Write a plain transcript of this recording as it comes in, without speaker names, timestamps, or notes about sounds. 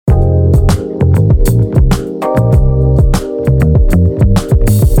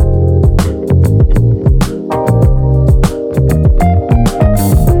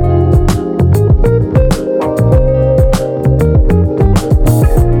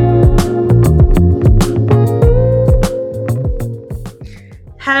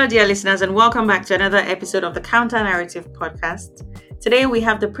dear listeners, and welcome back to another episode of the Counter Narrative podcast. Today, we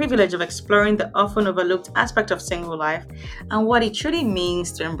have the privilege of exploring the often overlooked aspect of single life and what it truly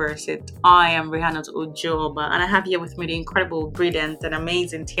means to embrace it. I am Rihanna Ojoba, and I have here with me the incredible, brilliant, and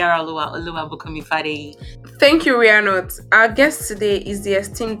amazing Tiara Oluwabukumi Fade. Thank you, Rihanna. Our guest today is the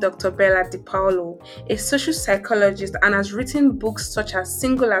esteemed Dr. Bella Di Paolo, a social psychologist, and has written books such as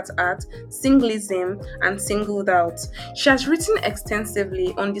Single at Heart, Singlism, and Singled Out. She has written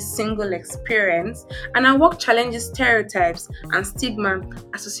extensively on the single experience, and her work challenges stereotypes and stigma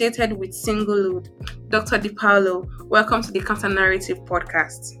associated with singlehood. Dr. Di Paolo, welcome to the Counter Narrative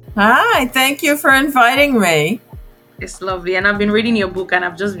podcast. Hi, thank you for inviting me. It's lovely, and I've been reading your book, and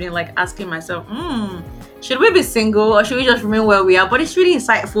I've just been asking myself, should we be single or should we just remain where we are? But it's really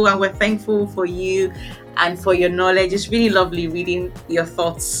insightful, and we're thankful for you and for your knowledge. It's really lovely reading your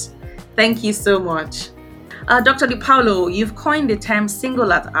thoughts. Thank you so much. Dr. Di Paolo, you've coined the term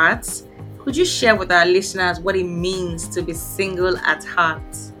single at heart. Could you share with our listeners what it means to be single at heart?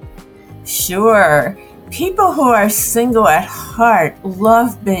 Sure. People who are single at heart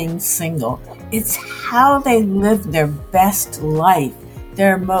love being single. It's how they live their best life,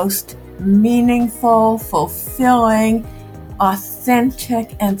 their most meaningful, fulfilling,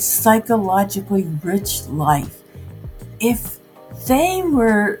 authentic, and psychologically rich life. If they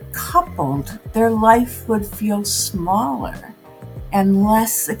were coupled, their life would feel smaller and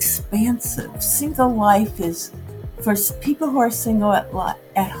less expansive. Single life is, for people who are single at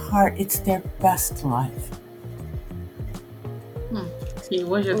heart, it's their best life. See,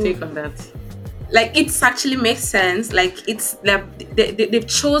 what's your take on that? It actually makes sense. It's they've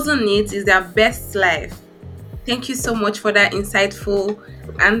chosen it is their best life. Thank you so much for that insightful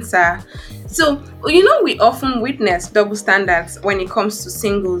answer. So, we often witness double standards when it comes to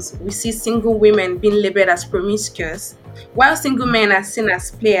singles. We see single women being labeled as promiscuous, while single men are seen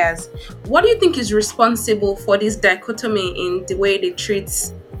as players. What do you think is responsible for this dichotomy in the way they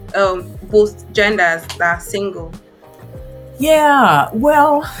treat both genders that are single? Yeah,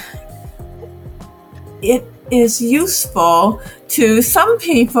 well, it is useful to some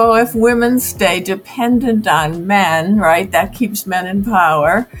people if women stay dependent on men, right? That keeps men in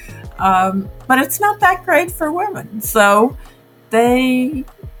power. But it's not that great for women. So they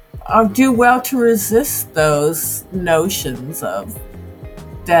do well to resist those notions of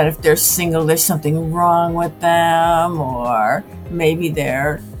that if they're single, there's something wrong with them, or maybe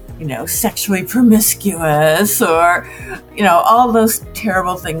they're, sexually promiscuous, or, all those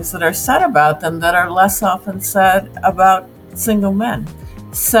terrible things that are said about them that are less often said about single men.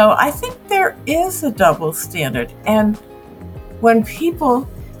 So I think there is a double standard. And when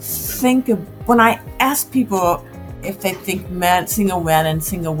I ask people if they think single men and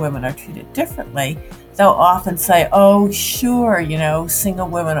single women are treated differently, they'll often say, oh, sure, single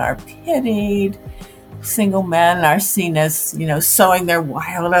women are pitied. Single men are seen as, sowing their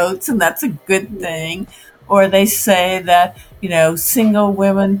wild oats, and that's a good thing. Or they say that, single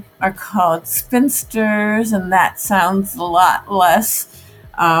women are called spinsters, and that sounds a lot less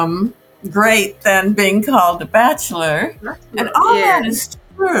great than being called a bachelor. And all that is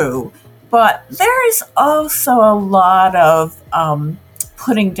true. But there is also a lot of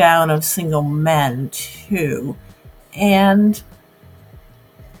putting down of single men, too. And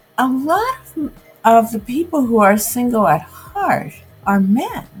a lot of the people who are single at heart are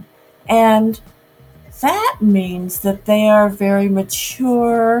men. And that means that they are very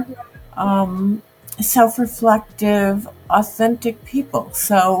mature, self-reflective, authentic people.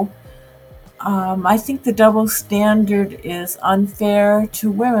 So I think the double standard is unfair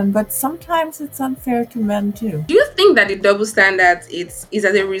to women, but sometimes it's unfair to men too. Do you think that the double standard is as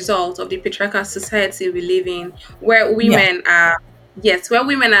a result of the patriarchal society we live in, where women are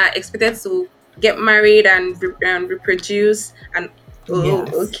expected to get married and reproduce and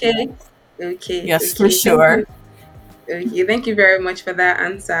okay, yes, for sure. Thank you very much for that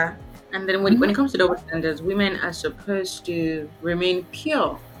answer. And then when it comes to double standards, women are supposed to remain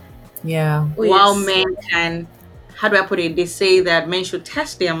pure. Yeah. While men can, how do I put it? They say that men should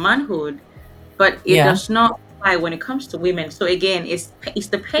test their manhood, but it does not apply when it comes to women. So again, it's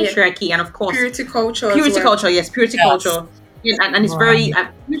the patriarchy, and of course purity culture. Purity culture. And it's very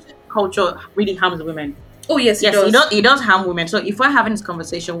purity culture really harms women. Oh yes, it does. It does harm women. So if we're having this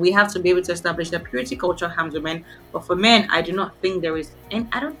conversation, we have to be able to establish that purity culture harms women. But for men, I do not think there is, and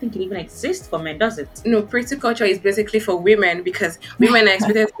I don't think it even exists for men, does it? No, purity culture is basically for women, because women are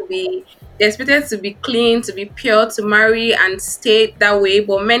expected to be clean, to be pure, to marry and stay that way.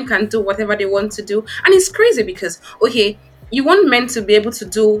 But men can do whatever they want to do, and it's crazy because you want men to be able to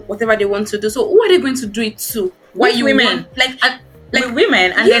do whatever they want to do. So who are they going to do it to? Why you women? with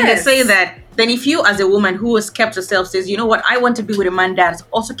women, and then they yes. say that. Then if you, as a woman who has kept herself, says, you know what, I want to be with a man that has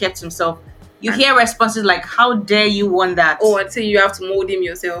also kept himself, you hear responses like, how dare you want that? Or until you have to mold him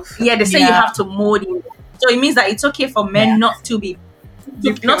yourself. Yeah, they say you have to mold him. So it means that it's okay for men not to be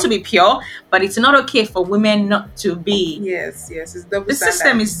pure, but it's not okay for women not to be. Yes, it's double The standard.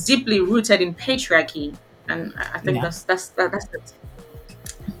 system is deeply rooted in patriarchy, and I think that's it.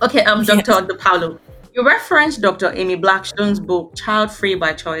 Okay, Dr. De Paulo, you referenced Dr. Amy Blackstone's book Child Free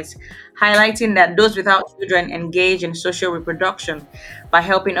by Choice, highlighting that those without children engage in social reproduction by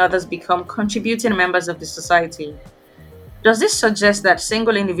helping others become contributing members of the society. Does this suggest that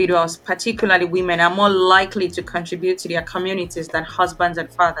single individuals, particularly women, are more likely to contribute to their communities than husbands and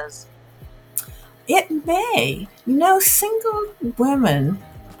fathers? It may. Single women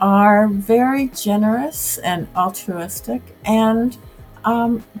are very generous and altruistic, and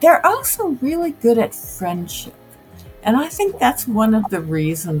they're also really good at friendship. And I think that's one of the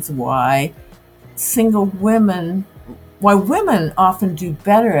reasons why women often do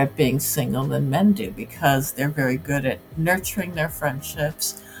better at being single than men do, because they're very good at nurturing their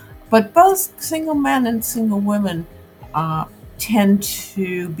friendships. But both single men and single women tend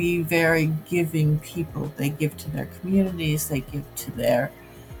to be very giving people. They give to their communities, they give to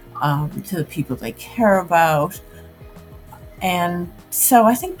the people they care about. And so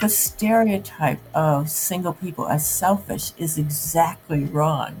I think the stereotype of single people as selfish is exactly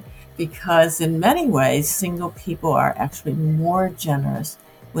wrong, because in many ways, single people are actually more generous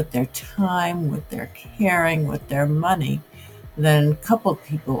with their time, with their caring, with their money than coupled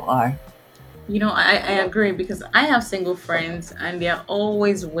people are. I agree, because I have single friends and they're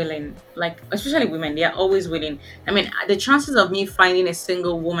always willing, like, especially women, they're always willing. I mean, the chances of me finding a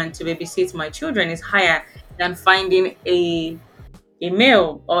single woman to babysit my children is higher than finding a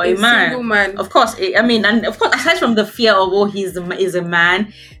male or a man. Single man. Of course, and of course, aside from the fear of he's a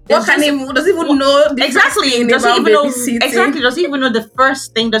man, does he even know the exactly? Does he even know exactly? Does he even know the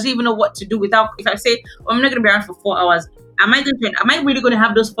first thing? Does he even know what to do without? If I say, I'm not going to be around for 4 hours, am I really going to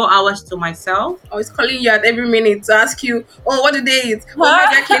have those 4 hours to myself? Or he's calling you at every minute to ask you, what did they eat?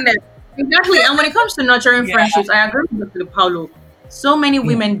 Exactly. And when it comes to nurturing friendships, I agree with Dr. Paulo. So many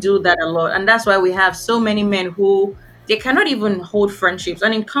women do that a lot, and that's why we have so many men who they cannot even hold friendships.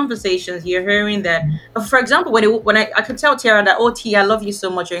 And in conversations, you're hearing that. For example, when I could tell Tiara that, T, I love you so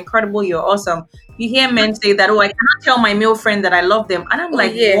much, you're incredible, you're awesome. You hear men say that, I cannot tell my male friend that I love them, and I'm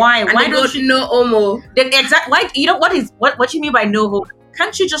like, why? And why don't you know homo? Why? What you mean by no homo?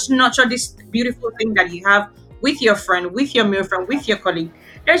 Can't you just nurture this beautiful thing that you have with your friend, with your male friend, with your colleague?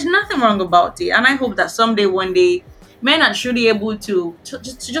 There's nothing wrong about it, and I hope that someday, one day, men are truly able to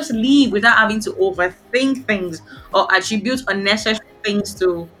just leave without having to overthink things or attribute unnecessary things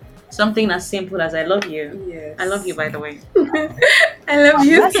to something as simple as I love you. Yes. I love you, by the way. I love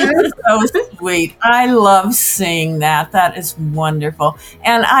you too. So sweet. I love seeing that. That is wonderful.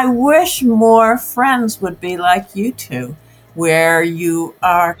 And I wish more friends would be like you two, where you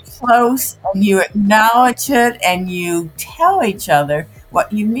are close and you acknowledge it and you tell each other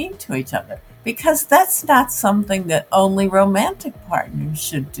what you mean to each other. Because that's not something that only romantic partners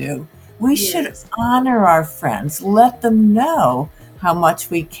should do. We should honor our friends, let them know how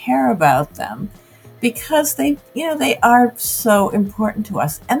much we care about them, because they are so important to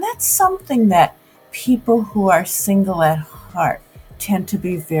us. And that's something that people who are single at heart tend to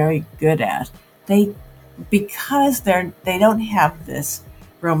be very good at. Because they don't have this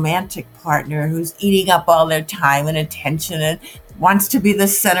romantic partner who's eating up all their time and attention and wants to be the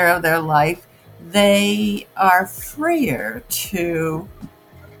center of their life. They are freer to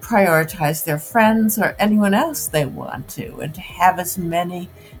prioritize their friends or anyone else they want to, and to have as many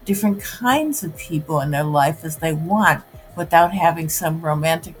different kinds of people in their life as they want without having some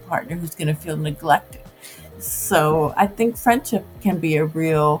romantic partner who's going to feel neglected. So I think friendship can be a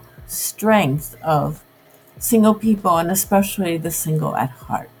real strength of single people, and especially the single at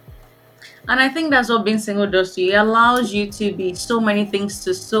heart. And I think that's what being single does to you. It allows you to be so many things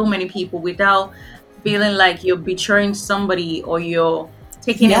to so many people without feeling like you're betraying somebody or you're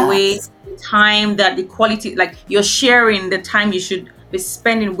taking away the time, that the quality, like you're sharing the time you should be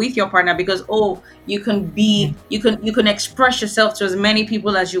spending with your partner, because you can express yourself to as many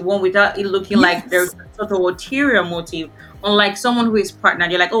people as you want without it looking like there's a sort of ulterior motive. Unlike someone who is partnered,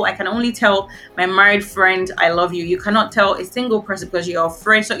 you're like, I can only tell my married friend I love you. You cannot tell a single person because you're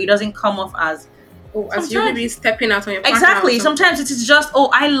afraid, so it doesn't come off as as you be stepping out on your partner. Exactly. Sometimes it is just,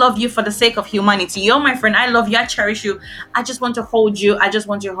 I love you for the sake of humanity. You're my friend. I love you. I cherish you. I just want to hold you. I just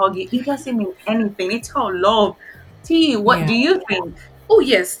want to hug you. It doesn't mean anything. It's all love. T, what do you think? Oh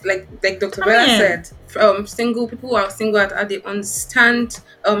yes, like Dr. I Bella mean, said, single people who are single they understand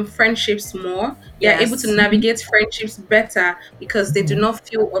friendships more. They are able to yes. navigate friendships better because they do Mhm. not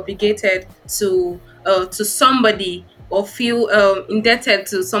feel obligated to somebody or feel indebted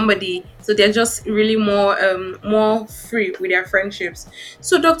to somebody. So they're just really more free with their friendships.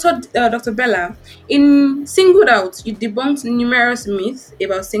 So Dr. Bella, in Singled Out, you debunked numerous myths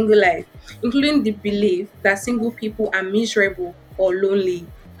about single life, including the belief that single people are miserable or lonely.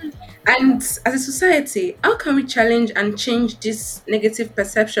 And as a society, how can we challenge and change these negative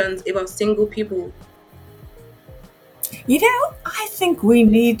perceptions about single people? I think we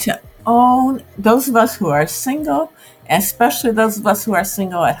need to own those of us who are single, especially those of us who are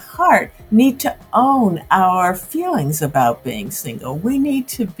single at heart, need to own our feelings about being single. We need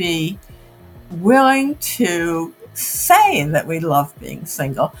to be willing to say that we love being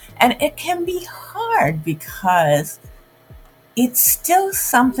single. And it can be hard because it's still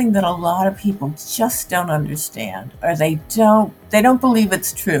something that a lot of people just don't understand, or they don't believe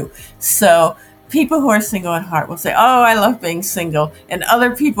it's true. So people who are single at heart will say, "Oh, I love being single," and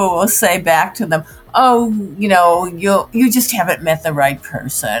other people will say back to them, "Oh, you just haven't met the right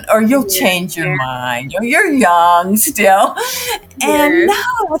person, or you'll Yeah, change your mind, or you're young still." And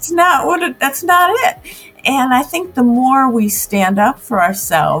yes, no, that's not it. And I think the more we stand up for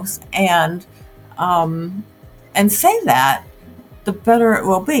ourselves um, and say that, the better it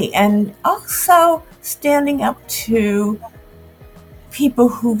will be. And also standing up to people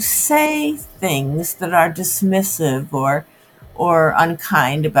who say things that are dismissive or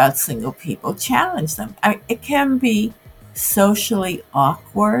unkind about single people, challenge them. It can be socially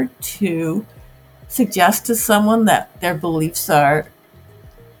awkward to suggest to someone that their beliefs are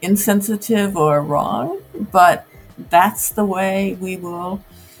insensitive or wrong, but that's the way we will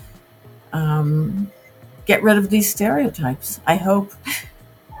get rid of these stereotypes, I hope.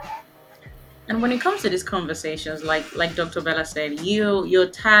 And when it comes to these conversations, like Dr. Bella said, you're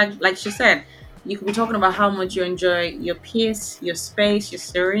tagged, like she said, you could be talking about how much you enjoy your peace, your space, your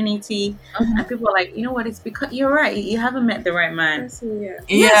serenity, and people are like, you know what? It's because you're right. You haven't met the right man. yeah.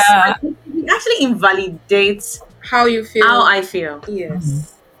 Yes, Yeah. like, it actually invalidates How you how feel? I feel. Mhm.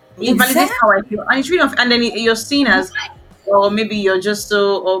 Yes, It validates Exactly. how I feel, and it's really and then you're seen as, or maybe you're just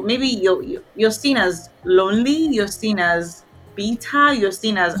so, or maybe you're seen as lonely, you're seen as bitter, you're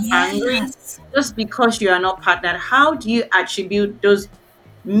seen as angry, Yes. just because you are not partnered. How do you attribute those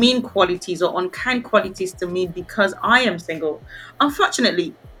mean qualities or unkind qualities to me because I am single?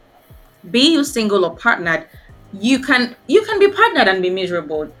 Unfortunately, be you single or partnered, you can be partnered and be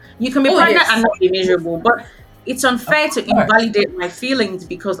miserable. You can be oh partnered and yes, not be miserable, but it's Of unfair to course. invalidate my feelings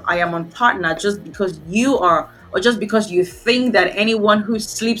because I am unpartnered just because you are, or just because you think that anyone who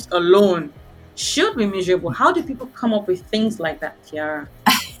sleeps alone should be miserable. How do people come up with things like that, Kiara?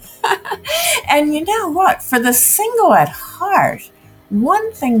 And you know what? For the single at heart,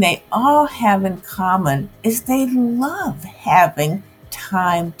 one thing they all have in common is they love having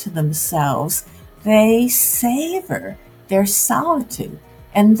time to themselves. They savor their solitude.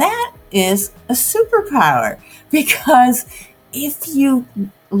 And that is a superpower because if you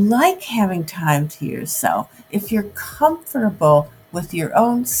like having time to yourself, if you're comfortable with your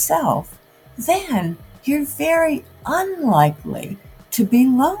own self, then you're very unlikely to be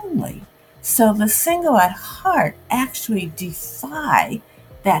lonely. So the single at heart actually defy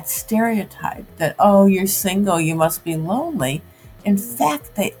that stereotype that, oh, you're single, you must be lonely. In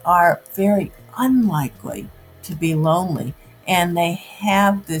fact, they are very unlikely to be lonely. And they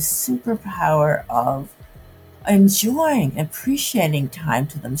have this superpower of enjoying, appreciating time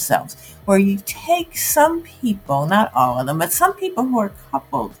to themselves. Where you take some people, not all of them, but some people who are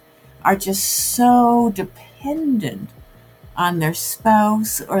coupled are just so dependent on their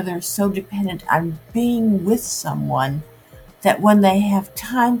spouse, or they're so dependent on being with someone that when they have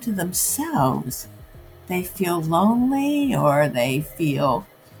time to themselves, they feel lonely, or they feel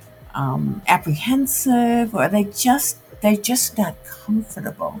apprehensive, or they're just not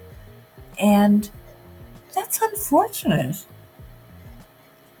comfortable. And that's unfortunate.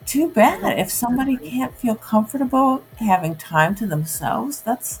 Too bad if somebody can't feel comfortable having time to themselves.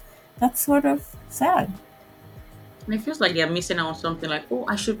 That's sort of sad. And it feels like they're missing out on something, like, oh,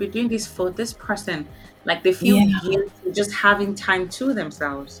 I should be doing this for this person. Like they feel Yeah. guilty just having time to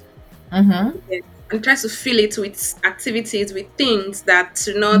themselves. Mm-hmm. yes. And try to fill it with activities, with things that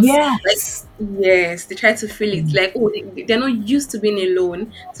do not like. Yes. Yes, they try to fill it like, oh, they're not used to being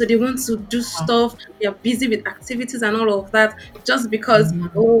alone, so they want to do stuff. They're busy with activities and all of that, just because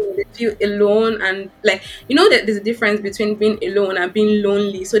Mhm. oh they feel alone, and like that there's a difference between being alone and being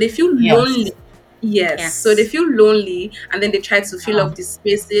lonely. So they feel lonely Yes. Yes, so they Yes. feel lonely and then they try to fill up Um, the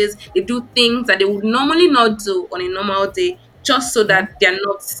spaces. They do things that they would normally not do on a normal day just so yeah. that they're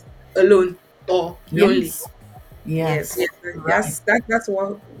not alone or lonely. Yes. Yes, Yes. yes, Right. that's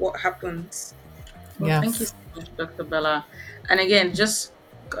what happens. Well, thank you Yes. so much, Dr. Bella. And again, just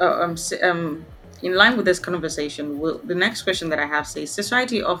in line with this conversation, the next question that I have says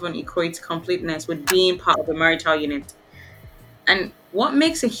society often equates completeness with being part of a marital unit. And what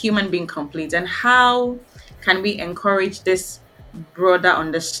makes a human being complete, and how can we encourage this broader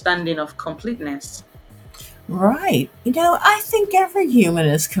understanding of completeness? Right. I think every human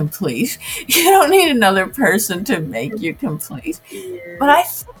is complete. You don't need another person to make you complete. But Yeah. I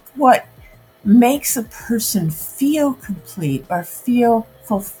think what makes a person feel complete or feel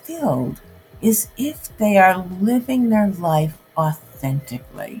fulfilled is if they are living their life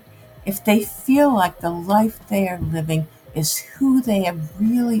authentically. If they feel like the life they are living is who they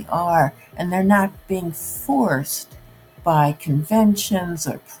really are and they're not being forced by conventions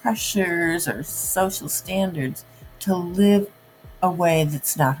or pressures or social standards to live a way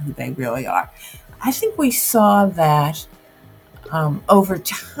that's not who they really are. I think we saw that over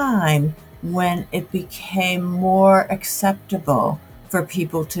time when it became more acceptable for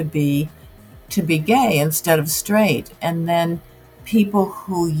people to be gay instead of straight, and then people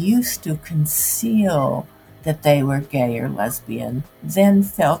who used to conceal that they were gay or lesbian then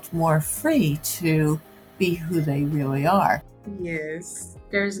felt more free to be who they really are. Yes.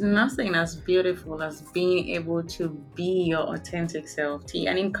 There's nothing as beautiful as being able to be your authentic self. T.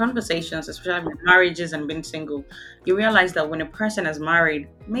 And in conversations, especially with marriages and being single, you realize that when a person is married,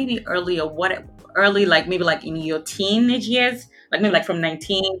 maybe early or what early, like maybe like in your teenage years, like maybe like from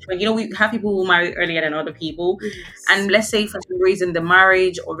 19, 20, we have people who marry earlier than other people. Yes. And let's say for some reason the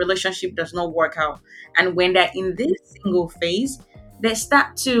marriage or relationship does not work out. And when they're in this single phase, they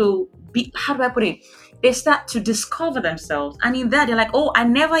start to be, how do I put it? They start to discover themselves. And in that, they're like, oh, I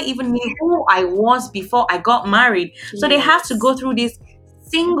never even knew who I was before I got married. So they have to Yes. go through this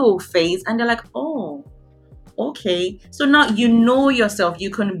single phase and they're like, oh, okay. So now you know yourself. You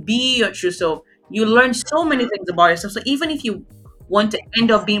can be your true self. You learn so many things about yourself. So even if you want to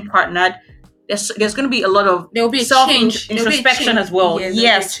end up being partnered, there's going to be a lot of There will be a self change. There will be a introspection change. as well. Yes, there will be a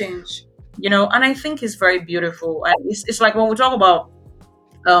Yes, change. and I think it's very beautiful. And it's like when we talk about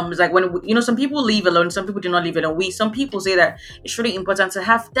it's like when some people live alone, some people do not live alone. Some people say that it's really important to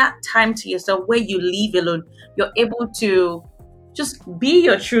have that time to yourself where you live alone. You're able to just be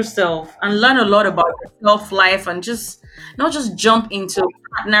your true self and learn a lot about yourself life, and just not just jump into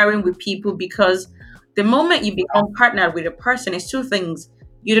partnering with people, because the moment you become partnered with a person, it's two things.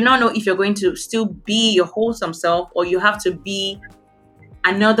 You do not know if you're going to still be your wholesome self, or you have to be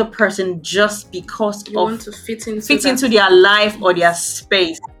another person just because You of want to fit into their life or their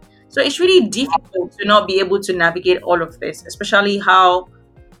space. So it's really difficult to not be able to navigate all of this, especially how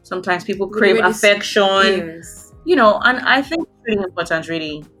sometimes people with the crave way this. affection, Yes. and I think it's really important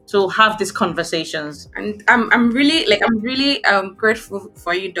really to have these conversations. And I'm really grateful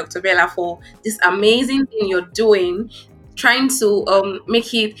for you, Dr. Bella, for this amazing thing you're doing, trying to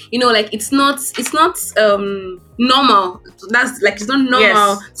make it, like it's not normal. That's like, it's not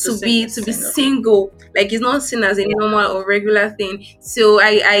normal Yes, to be single. single. Like, it's not seen as a normal or regular thing. So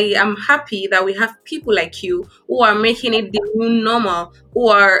I am happy that we have people like you who are making it the new normal, who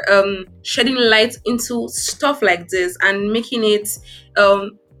are shedding light into stuff like this and making it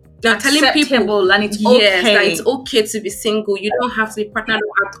um now telling people, Acceptable, and it's yes, that okay. it's okay to be single. You don't have to be partnered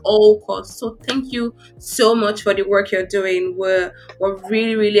at all costs. So thank you so much for the work you're doing. We're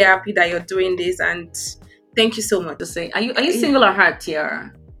really, really happy that you're doing this, and thank you so much. To say, are you single or hard,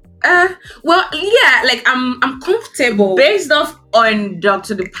 Tiara? Uh well, yeah, like I'm comfortable. Based off on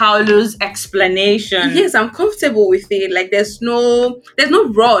Dr. De Paulo's explanation, Yes, I'm comfortable with it. Like, there's no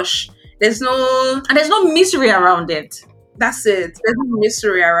rush. There's no and there's no misery around it. That's it. There's no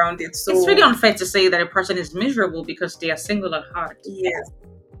mystery around it. So It's really unfair to say that a person is miserable because they are single at heart. yes.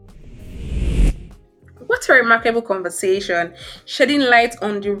 What a remarkable conversation, shedding light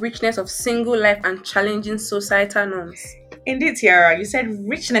on the richness of single life and challenging societal norms. Indeed, Tiara, you said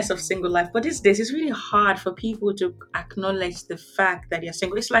richness of single life, but these days it's really hard for people to acknowledge the fact that they're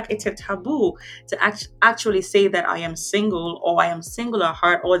single. It's like it's a taboo to actually say that I am single, or I am single at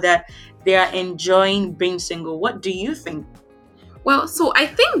heart, or that they are enjoying being single. What do you think? Well, so I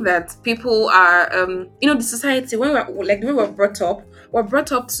think that people are, the society, when we're like, when we're brought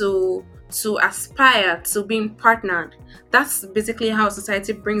up to aspire to being partnered. That's basically how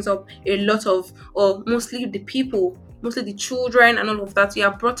society brings up a lot of, or mostly the people, mostly the children and all of that. You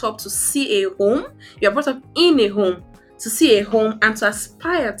are brought up to see a home. You are brought up in a home to see a home and to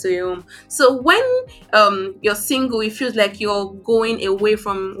aspire to a home. So when you're single, it feels like you're going away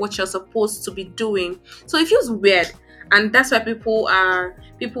from what you're supposed to be doing. So it feels weird. And that's why people are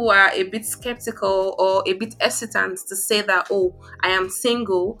a bit skeptical or a bit hesitant to say that, oh, I am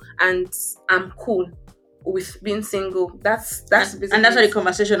single and I'm cool with being single. That's basically and that's why the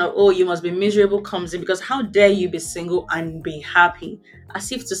conversation of, oh, you must be miserable comes in, because how dare you be single and be happy,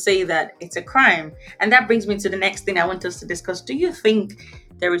 as if to say that it's a crime. And that brings me to the next thing I want us to discuss. Do you think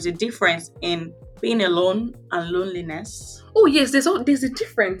there is a difference in being alone and loneliness? Oh yes, there's a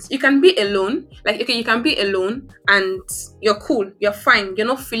difference. You can be alone, like okay, you can be alone and you're cool, you're fine, you're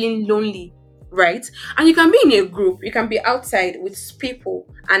not feeling lonely, right? And you can be in a group, you can be outside with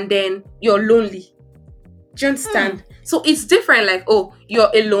people, and then you're lonely. Do you understand? So it's different. Like, oh, you're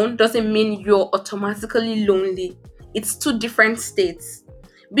alone doesn't mean you're automatically lonely. It's two different states.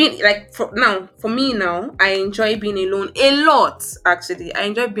 Being like for me now, I enjoy being alone a lot. Actually, I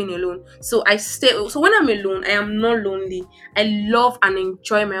enjoy being alone. So I stay. So when I'm alone, I am not lonely. I love and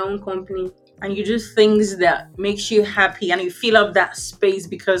enjoy my own company. And you do things that makes you happy, and you fill up that space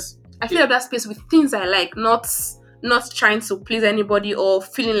because I fill up that space with things I like, not trying to please anybody or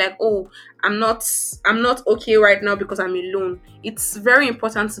feeling like, oh, I'm not okay right now because I'm alone. It's very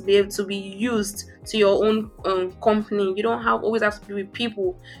important to be able to be used to your own company. You don't always have to be with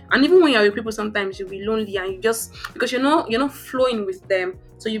people, and even when you're with people, sometimes you'll be lonely, and you just because you're not flowing with them,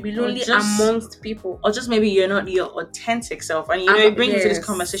 so you'll be lonely amongst people, or just maybe you're not your authentic self. And it brings me to this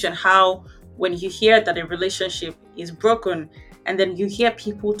conversation how when you hear that a relationship is broken, and then you hear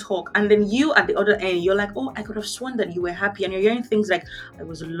people talk, and then you at the other end, you're like, oh, I could have sworn that you were happy, and you're hearing things like, I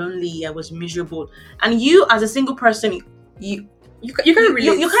was lonely, I was miserable, and you as a single person, you can't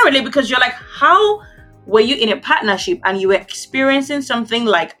relate. You can't relate because you're like, how were you in a partnership and you were experiencing something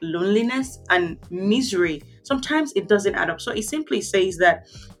like loneliness and misery? Sometimes it doesn't add up. So it simply says that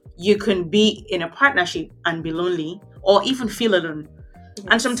you can be in a partnership and be lonely, or even feel alone. Yes.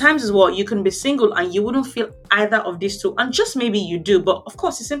 And sometimes as well, you can be single and you wouldn't feel either of these two, and just maybe you do. But of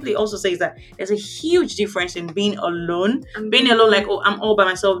course, it simply also says that there's a huge difference in being alone. Being alone, like, oh, I'm all by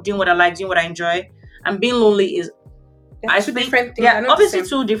myself, doing what I like, doing what I enjoy, and being lonely is, different things. Yeah, obviously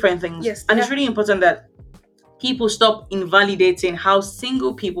two different things. Yes, and it's really important that people stop invalidating how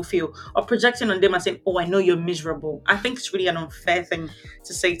single people feel or projecting on them and saying, oh, I know you're miserable. I think it's really an unfair thing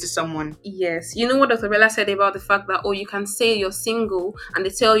to say to someone. Yes. You know what Dr. Bella said about the fact that, oh, you can say you're single and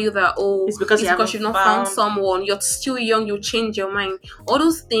they tell you that, oh, it's because you've not found someone, you're still young, you'll change your mind. All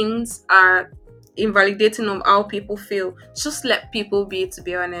those things are invalidating of how people feel. Just let people be, to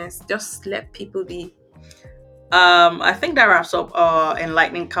be honest. Just let people be. I think that wraps up our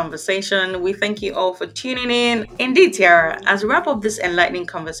enlightening conversation. We thank you all for tuning in. Indeed, Tiara, as we wrap up this enlightening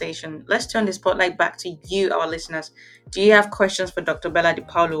conversation, let's turn the spotlight back to you, our listeners. Do you have questions for Dr. Bella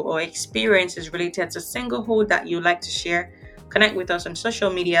DiPaolo or experiences related to singlehood that you'd like to share? Connect with us on social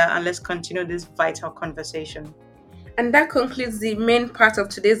media and let's continue this vital conversation. And that concludes the main part of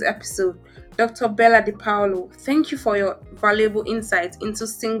today's episode. Dr. Bella DiPaolo, thank you for your valuable insights into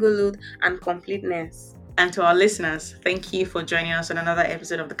singlehood and completeness. And to our listeners, thank you for joining us on another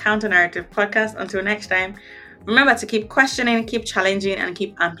episode of the Counter Narrative Podcast. Until next time, remember to keep questioning, keep challenging, and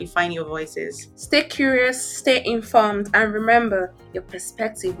keep amplifying your voices. Stay curious, stay informed, and remember, your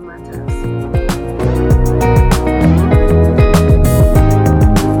perspective matters.